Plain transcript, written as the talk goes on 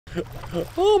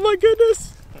Oh my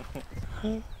goodness.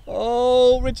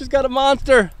 Oh, Rich has got a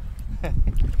monster.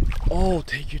 Oh,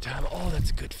 take your time. Oh, that's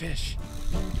a good fish.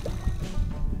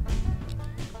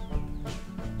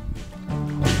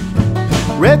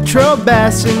 Retro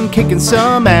Bassin, kicking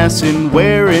some ass and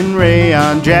wearing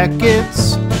rayon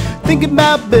jackets. Thinking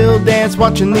about Bill Dance,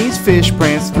 watching these fish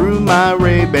prance through my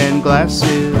Ray-Ban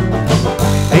glasses.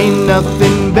 Ain't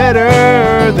nothing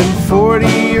better than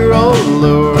 40-year-old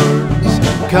lures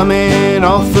coming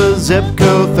off of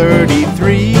Zepco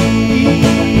 33.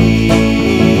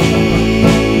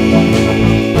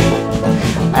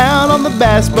 Out on the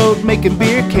bass boat, making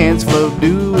beer cans float,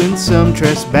 doing some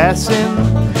trespassing.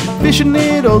 Fishing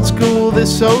it old school,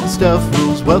 this old stuff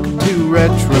rules. Welcome to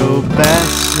Retro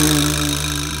Bassin.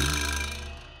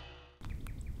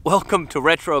 Welcome to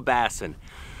Retro Bassin.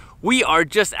 We are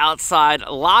just outside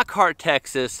Lockhart,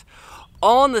 Texas,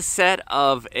 on the set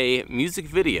of a music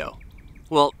video.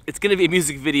 Well, it's gonna be a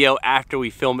music video after we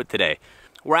film it today.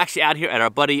 We're actually out here at our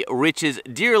buddy Rich's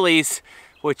deer lease,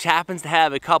 which happens to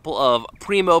have a couple of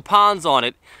primo ponds on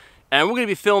it. And we're gonna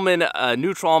be filming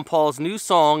Neutron Paul's new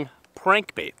song,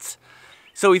 Prankbaits.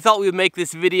 So we thought we would make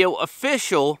this video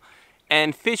official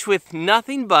and fish with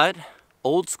nothing but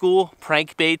old school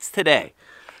prankbaits today.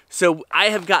 So I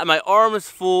have got my arms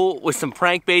full with some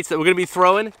prankbaits that we're gonna be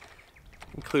throwing,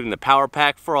 including the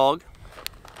Powerpak frog,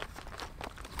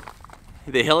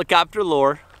 the helicopter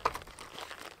lure,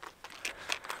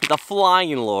 the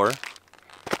flying lure,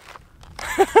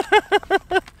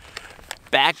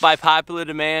 back by popular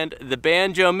demand, the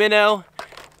banjo minnow,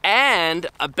 and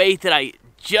a bait that I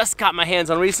just got my hands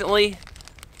on recently,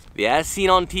 the as seen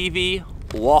on TV,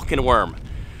 walking worm.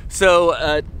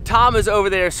 So Tom is over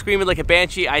there screaming like a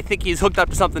banshee. I think he's hooked up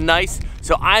to something nice.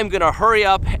 So I'm gonna hurry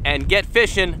up and get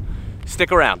fishing.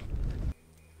 Stick around.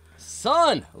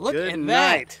 Son, look Good at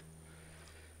night. that.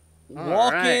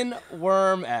 Walking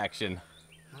worm action.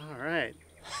 All right.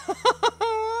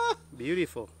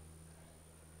 Beautiful.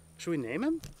 Should we name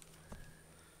him?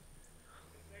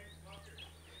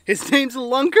 His name's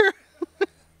Langner?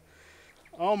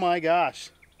 Oh my gosh.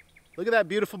 Look at that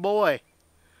beautiful boy.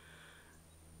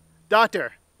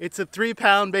 Doctor, it's a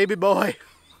 3-pound baby boy.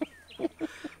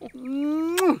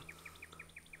 All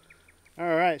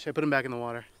right, should I put him back in the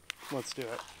water? Let's do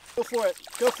it. Go for it,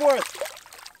 go for it.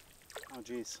 Oh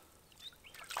geez.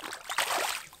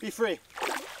 Be free.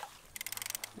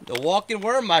 The walking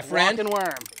worm, my friend. Walking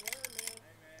worm.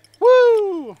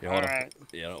 Woo! Yeah, all right.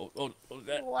 Yeah, A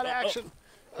lot of action.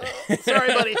 Oh,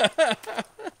 sorry, buddy.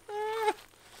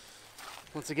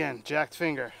 Once again, jacked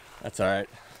finger. That's all right.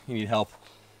 You need help.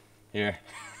 Here.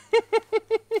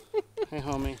 Hey,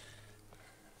 homie.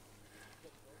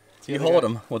 So you hold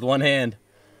him with one hand.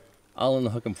 I'll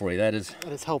unhook him for you. That is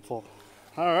helpful.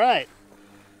 All right.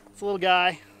 It's a little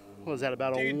guy. What was that,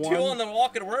 about Dude, a 2 on the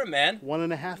walking worm, man.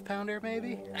 1.5 pounder,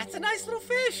 maybe? That's a nice little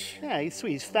fish. Yeah, he's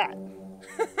sweet. He's fat.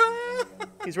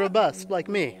 He's robust, like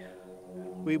me.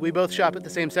 We both shop at the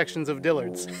same sections of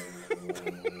Dillard's.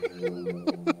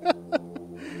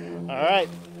 All right,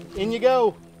 in you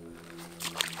go.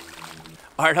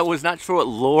 All right, I was not sure what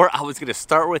lure I was gonna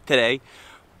start with today,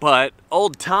 but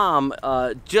old Tom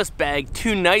just bagged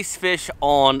 2 nice fish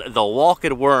on the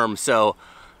walking worm, so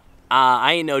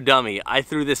I ain't no dummy. I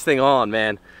threw this thing on,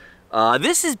 man.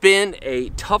 This has been a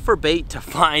tougher bait to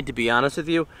find, to be honest with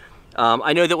you.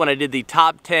 I know that when I did the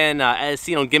top 10 as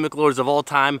seen on gimmick lures of all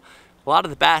time, a lot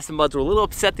of the bass and buds were a little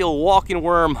upset the old walking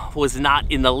worm was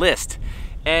not in the list.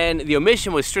 And the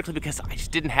omission was strictly because I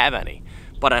just didn't have any.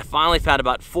 But I finally found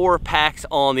about 4 packs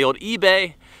on the old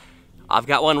eBay. I've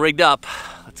got one rigged up.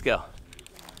 Let's go.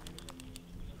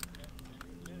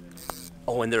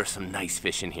 Oh, and there's some nice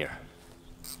fish in here.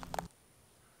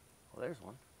 Well, there's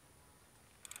one.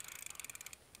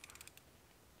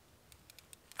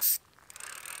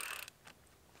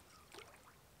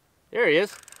 There he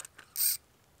is.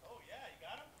 Oh yeah, you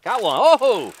got him? Got one.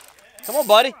 Oh, yeah. Come on,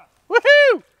 buddy.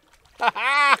 Woohoo! Ha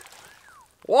ha!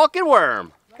 Walking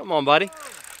worm. Come on, buddy.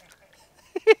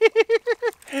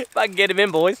 If I can get him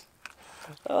in, boys.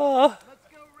 Let's go,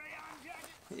 rayon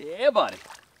jacket. Yeah, buddy.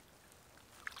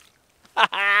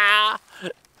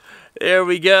 There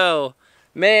we go.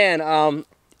 Man,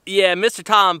 yeah, Mr.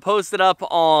 Tom posted up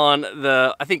on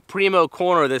the, I think, primo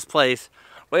corner of this place.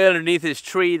 Right underneath his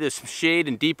tree, there's some shade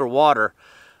and deeper water.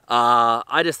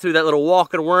 I just threw that little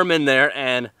walking worm in there,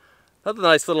 and that's a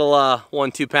nice little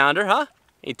 1-2 pounder, huh?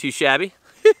 Ain't too shabby.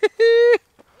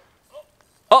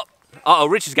 Oh, uh-oh,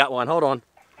 Rich has got one. Hold on.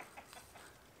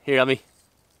 Here, help me.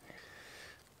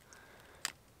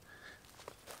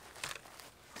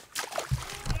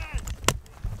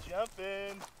 Jump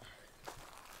in.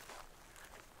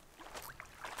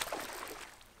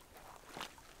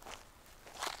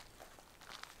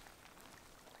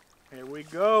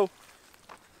 we go.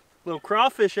 Little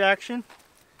crawfish action.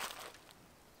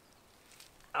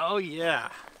 Oh yeah.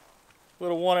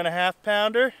 Little 1.5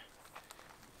 pounder.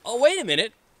 Oh, wait a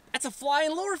minute. That's a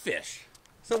flying lure fish.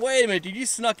 So wait a minute, dude, you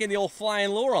snuck in the old flying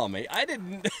lure on me. I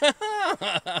didn't.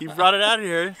 You brought it out of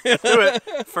here. Let's do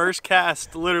it. First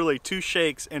cast, literally 2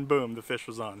 shakes, and boom, the fish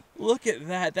was on. Look at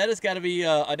that. That has got to be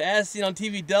an as seen on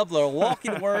TV doubler, a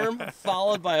walking worm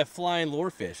followed by a flying lure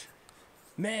fish.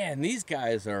 Man, these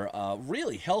guys are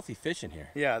really healthy fish in here.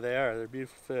 Yeah, they are. They're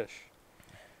beautiful fish.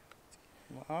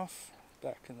 Off,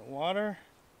 back in the water.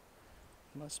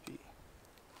 Must be.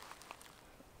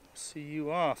 See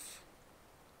you off.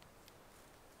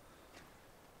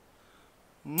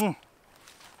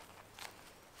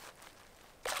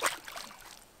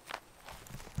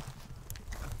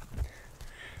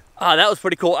 That was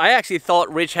pretty cool. I actually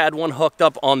thought Rich had one hooked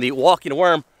up on the walking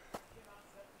worm.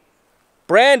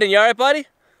 Brandon, you all right, buddy?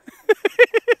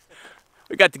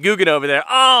 We got the Guggen over there.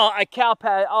 Oh, I cow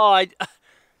pad. Oh,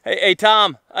 hey,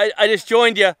 Tom, I just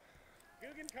joined you.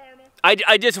 Guggen karma.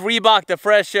 I just reebocked a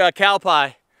fresh cow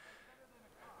pie.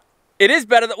 It is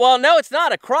better than, well, no, it's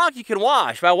not. A crock you can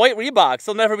wash. My white Reeboks,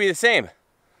 they'll never be the same.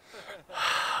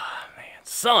 Man,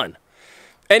 son.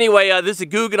 Anyway, this is a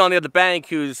Guggen on the other bank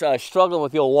who's struggling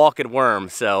with the old walking worm.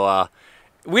 So,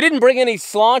 we didn't bring any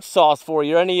slaunch sauce for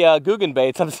you or any Guggen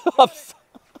baits.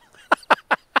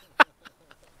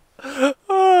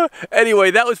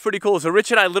 Anyway, that was pretty cool. So Rich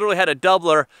and I literally had a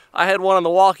doubler. I had one on the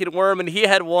walking worm and he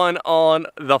had one on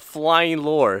the flying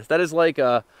lure. That is like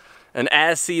an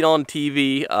as seen on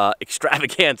TV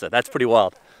extravaganza. That's pretty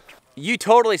wild. You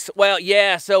totally, well,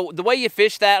 yeah, so the way you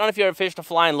fish that, I don't know if you ever fished a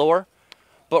flying lure,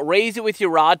 but raise it with your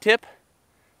rod tip,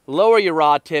 lower your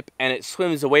rod tip, and it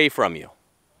swims away from you.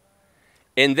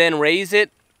 And then raise it,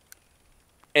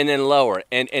 and then lower it.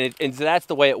 And so that's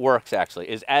the way it works, actually,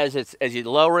 is as you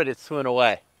lower it, it's swimming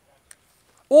away.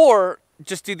 Or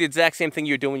just do the exact same thing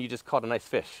you're doing when you just caught a nice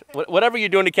fish. Whatever you're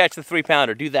doing to catch the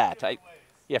 3-pounder, do that.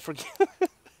 Yeah,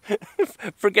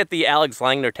 forget the Alex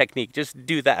Langner technique. Just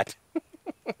do that. Well,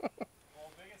 the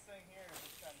biggest thing here is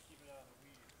just trying to keep it out of the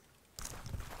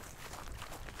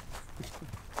weeds.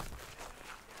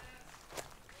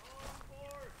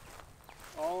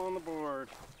 All on the board.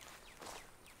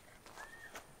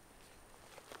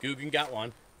 Guggen got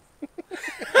one.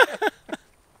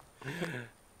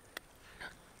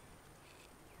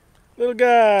 Little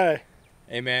guy.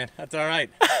 Hey, man, that's all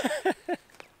right. You're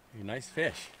a nice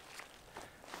fish.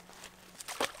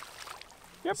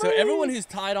 Yep. So everyone who's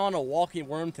tied on a walking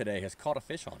worm today has caught a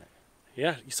fish on it.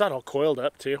 Yeah, you saw it all coiled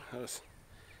up too. This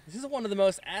is one of the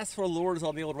most asked for lures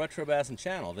on the old Retro Bassin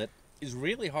channel that is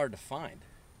really hard to find.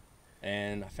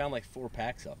 And I found like 4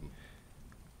 packs of them.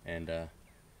 And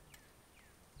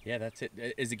yeah, that's it.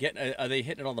 Is it getting? Are they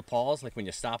hitting it on the paws, like when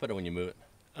you stop it or when you move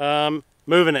it?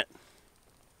 Moving it.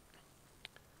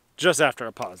 Just after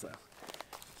a pause, though.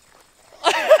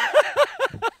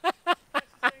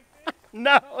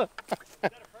 No.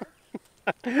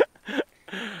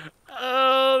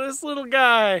 Oh, this little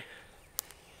guy.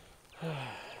 I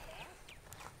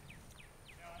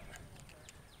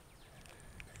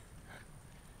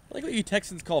like what you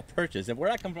Texans call perches, and where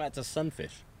that comes from, it's a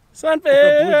sunfish. Sunfish.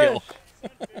 Bluegill.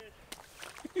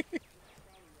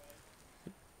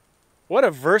 What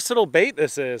a versatile bait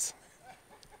this is.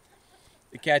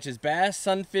 It catches bass,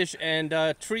 sunfish,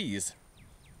 and trees.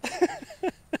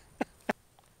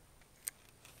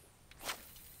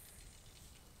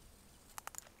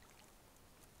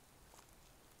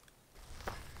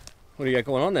 What do you got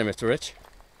going on there, Mr. Rich?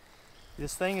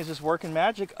 This thing is just working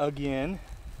magic again.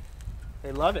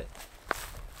 They love it.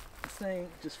 This thing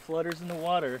just flutters in the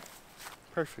water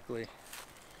perfectly.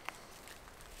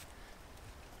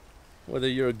 Whether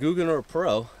you're a Guggen or a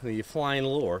pro, the flying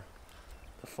lure.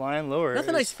 The flying lure. That's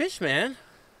a nice fish, man.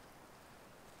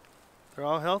 They're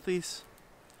all healthies.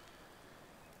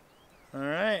 All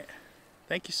right.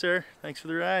 Thank you, sir. Thanks for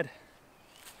the ride.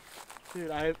 Dude,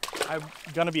 I'm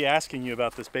gonna be asking you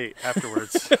about this bait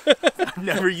afterwards. I've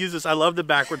never used this. I love the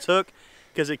backwards hook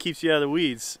because it keeps you out of the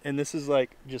weeds, and this is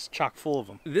like just chock full of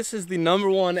them. This is the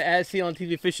 #1 as seen on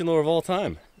TV fishing lure of all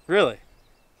time. Really?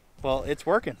 Well, it's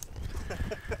working.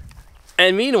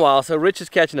 And meanwhile, so Rich is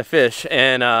catching a fish,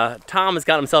 and Tom has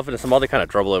got himself into some other kind of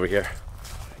trouble over here.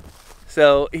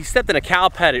 So he stepped in a cow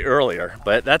patty earlier,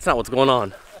 but that's not what's going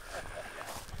on.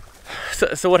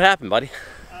 So what happened, buddy?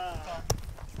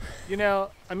 You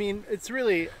know, I mean, it's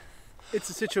a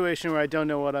situation where I don't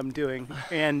know what I'm doing,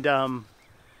 and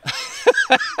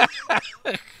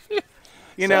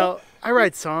you know, I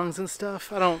write songs and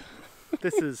stuff.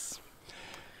 This is.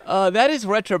 That is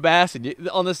Retro Bassin.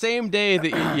 On the same day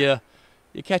that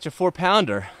You catch a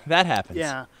 4-pounder, that happens.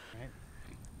 Yeah.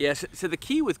 Yeah, so the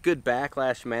key with good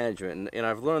backlash management, and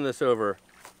I've learned this over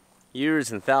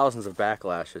years and thousands of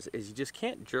backlashes, is you just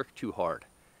can't jerk too hard.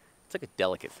 It's like a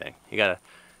delicate thing. You gotta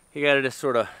just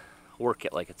sort of work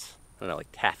it like it's, I don't know, like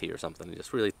taffy or something. You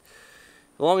just really,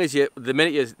 as long as the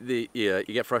minute you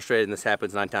get frustrated and this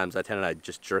happens 9 times out of 10 and I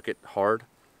just jerk it hard,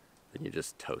 then you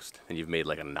just toast and you've made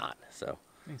like a knot. So.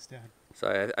 Thanks, Dad.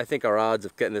 So I think our odds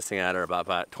of getting this thing out are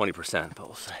about 20%, but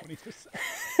we'll see. 20%.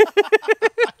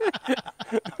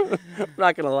 I'm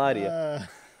not gonna lie to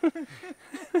you.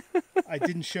 I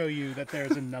didn't show you that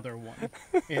there's another one.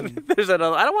 There's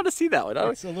another. I don't want to see that one.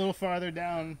 It's a little farther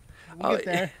down. We'll get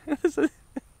there.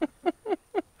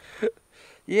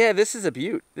 Yeah, this is a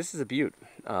beaut. This is a beaut.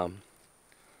 Now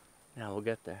we'll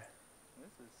get there.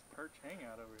 This is perch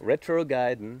hangout over here. Retro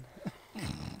guiding.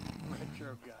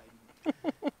 Retro guiding.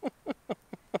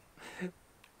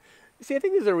 See, I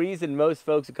think there's a reason most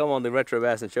folks who come on the Retro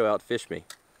Bassin show outfish me.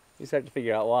 You just have to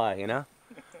figure out why, you know?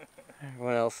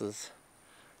 Everyone else is...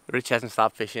 Rich hasn't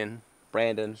stopped fishing.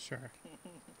 Brandon. Sure.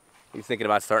 He's thinking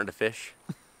about starting to fish.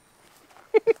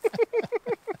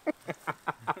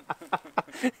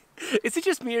 Is it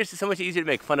just me, or is it so much easier to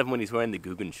make fun of him when he's wearing the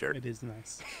Guggen shirt? It is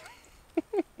nice.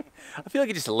 I feel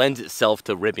like it just lends itself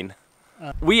to ribbing.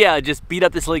 We just beat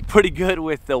up this lake pretty good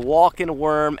with the walking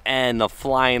worm and the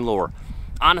flying lure.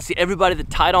 Honestly, everybody that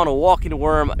tied on a walking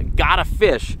worm got a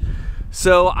fish.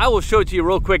 So I will show it to you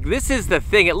real quick. This is the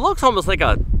thing. It looks almost like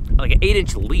an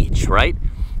 8-inch leech, right?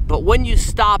 But when you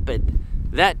stop it,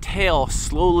 that tail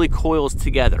slowly coils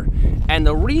together. And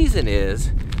the reason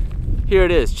is, here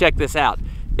it is, check this out.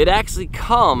 It actually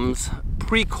comes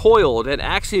pre-coiled and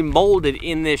actually molded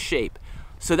in this shape.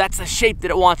 So that's the shape that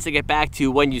it wants to get back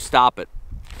to when you stop it.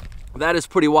 That is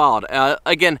pretty wild.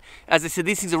 Again, as I said,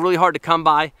 these things are really hard to come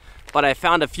by, but I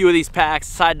found a few of these packs,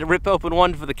 decided to rip open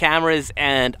one for the cameras,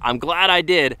 and I'm glad I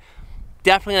did.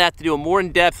 Definitely gonna have to do a more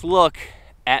in-depth look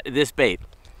at this bait.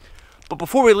 But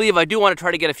before we leave, I do want to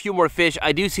try to get a few more fish.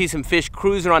 I do see some fish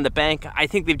cruising on the bank. I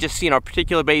think they've just seen our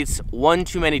particular baits one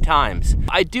too many times.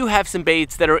 I do have some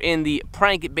baits that are in the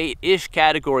prank bait-ish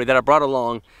category that I brought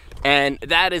along, and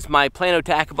that is my Plano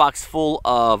tackle box full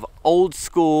of old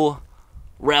school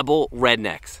Rebel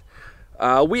Rednecks.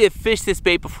 We have fished this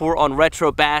bait before on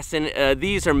Retro Bassin.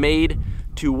 These are made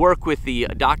to work with the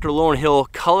Dr. Lauren Hill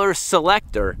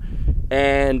Color-C-Lector.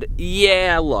 And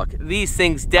yeah, look, these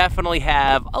things definitely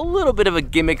have a little bit of a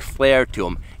gimmick flair to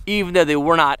them, even though they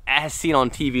were not as seen on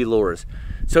TV lures.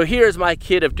 So here's my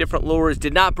kit of different lures.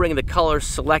 Did not bring the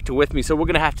Color-C-Lector with me, so we're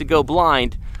gonna have to go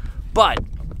blind. But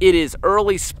it is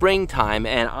early springtime,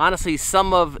 and honestly,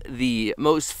 some of the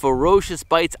most ferocious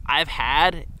bites I've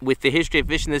had with the history of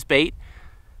fishing this bait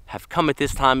have come at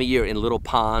this time of year in little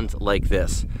ponds like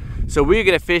this. So we're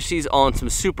gonna fish these on some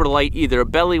super light, either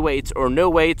belly weights or no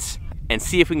weights, and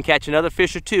see if we can catch another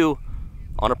fish or two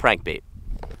on a prank bait.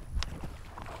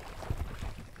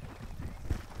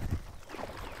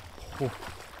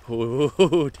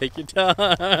 Oh, take your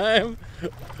time.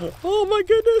 Oh my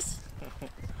goodness.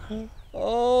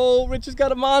 Oh, Rich has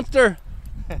got a monster.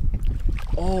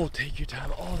 Oh, take your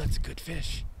time. Oh, that's a good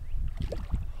fish.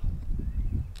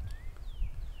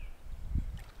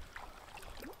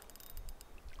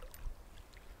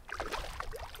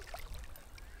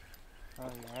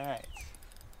 All right.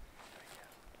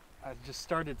 I just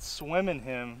started swimming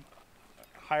him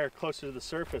higher, closer to the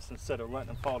surface instead of letting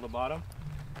him fall to the bottom.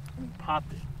 And he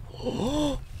popped it.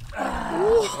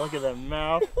 Look at that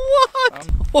mouth.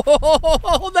 What?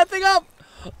 Hold that thing up.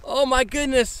 Oh my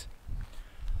goodness.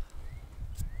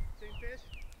 Same fish?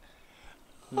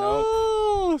 Nope.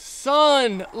 Oh,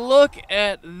 son, look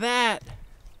at that.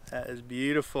 That is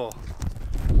beautiful.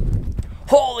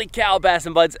 Holy cow, Bass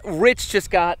and Buds. Rich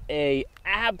just got a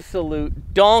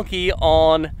absolute donkey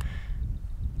on,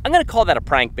 I'm gonna call that a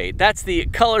prank bait. That's the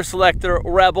Color-C-Lector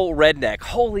Rebel Redneck.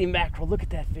 Holy mackerel, look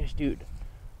at that fish, dude.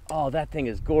 Oh, that thing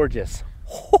is gorgeous.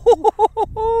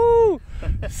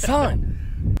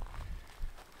 Son.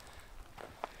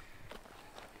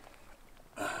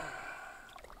 See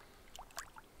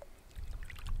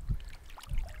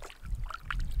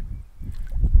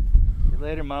you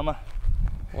later, Mama.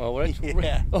 Well, Rich,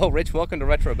 Yeah. oh, Rich, welcome to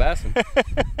Retro Bassin.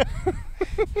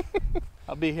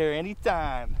 I'll be here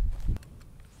anytime.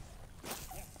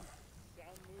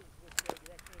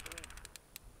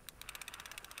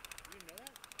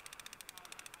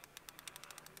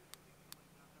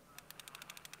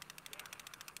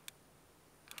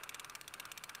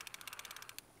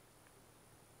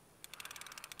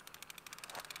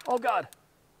 Oh God.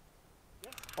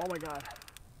 Oh my God.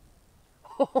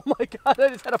 Oh my God, I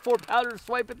just had a 4-pounder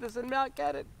swipe at this and not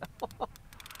get it.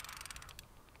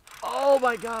 Oh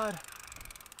my God.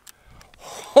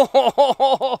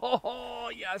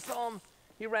 Oh, yeah, I saw him.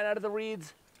 He ran out of the reeds.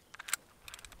 Is it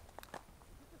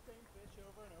the same fish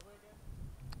over and over again?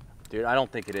 Dude, I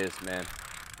don't think it is, man.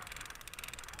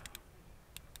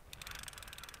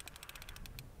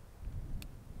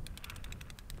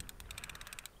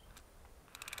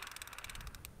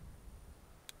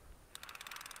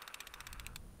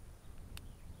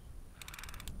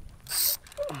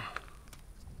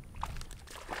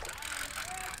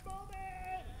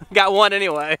 Got one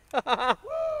anyway. I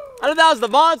know that was the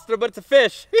monster, but it's a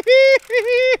fish.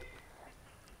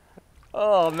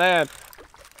 Oh man.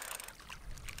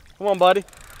 Come on, buddy.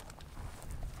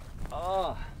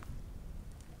 Oh.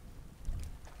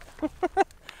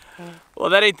 Well,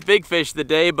 that ain't the big fish of the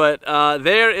day, but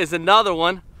there is another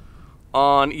one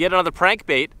on yet another prank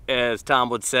bait, as Tom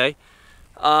would say.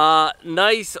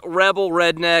 Nice Rebel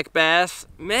Redneck bass.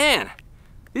 Man,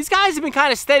 these guys have been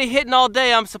kind of steady hitting all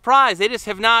day. I'm surprised. They just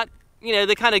have not, you know,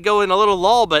 they kind of go in a little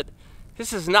lull, but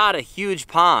this is not a huge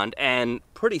pond and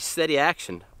pretty steady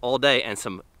action all day and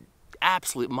some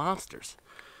absolute monsters.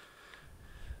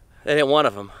 That ain't one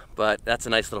of them, but that's a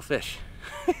nice little fish.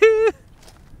 Pound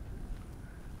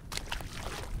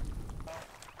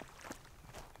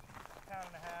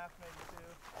and a half, maybe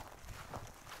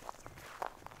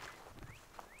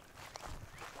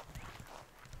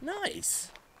 2. Nice.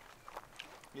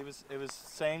 It was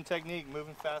same technique,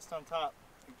 moving fast on top.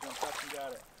 You jumped up and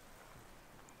got it.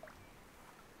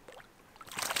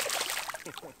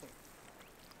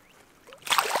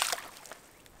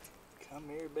 Come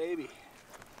here, baby.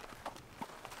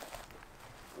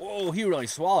 Whoa, he really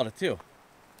swallowed it too.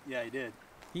 Yeah, he did.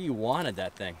 He wanted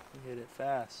that thing. He hit it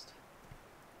fast.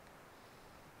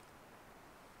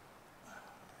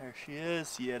 There she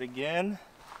is, yet again.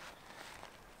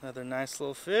 Another nice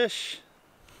little fish.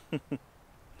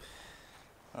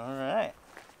 All right.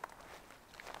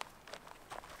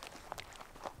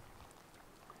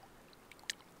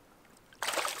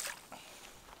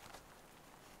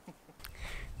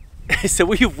 So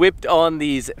we've whipped on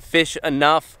these fish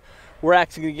enough. We're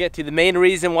actually going to get to the main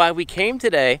reason why we came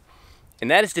today,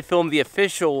 and that is to film the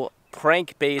official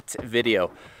Prankbaits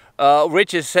video.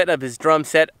 Rich is setting up his drum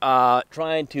set,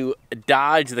 trying to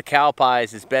dodge the cow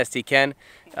pies as best he can.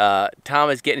 Tom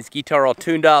is getting his guitar all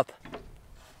tuned up.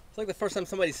 It's like the first time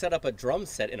somebody set up a drum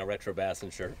set in a Retro Bassin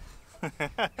shirt.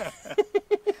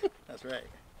 That's right.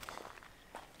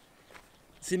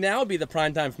 See, now would be the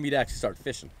prime time for me to actually start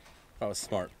fishing, if I was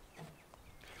smart.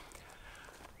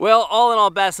 Well, all in all,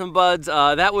 Bassin Buds,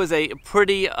 that was a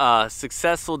pretty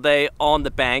successful day on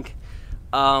the bank.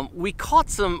 We caught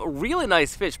some really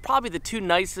nice fish, probably the two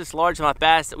nicest largemouth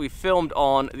bass that we filmed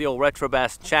on the old Retro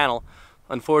Bassin channel.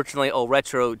 Unfortunately, old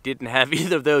Retro didn't have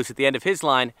either of those at the end of his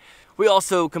line. We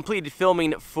also completed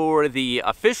filming for the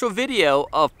official video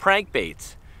of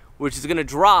Prankbaits, which is going to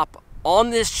drop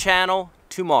on this channel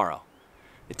tomorrow.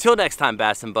 Until next time,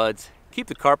 Bassin Buds, keep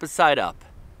the carpet side up,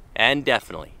 and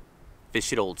definitely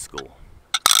fish it old school.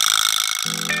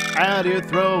 Out here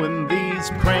throwing these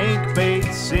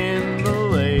crankbaits in the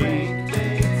lake.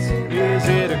 Is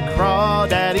it a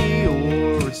crawdaddy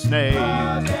or a snake?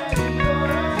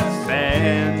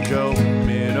 Banjo,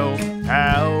 minnow,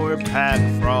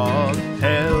 Powerpak frog,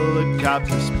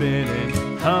 helicopter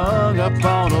spinning, hung up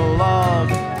on a log.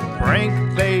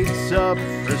 Prankbaits up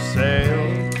for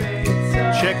sale.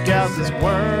 Check out this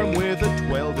worm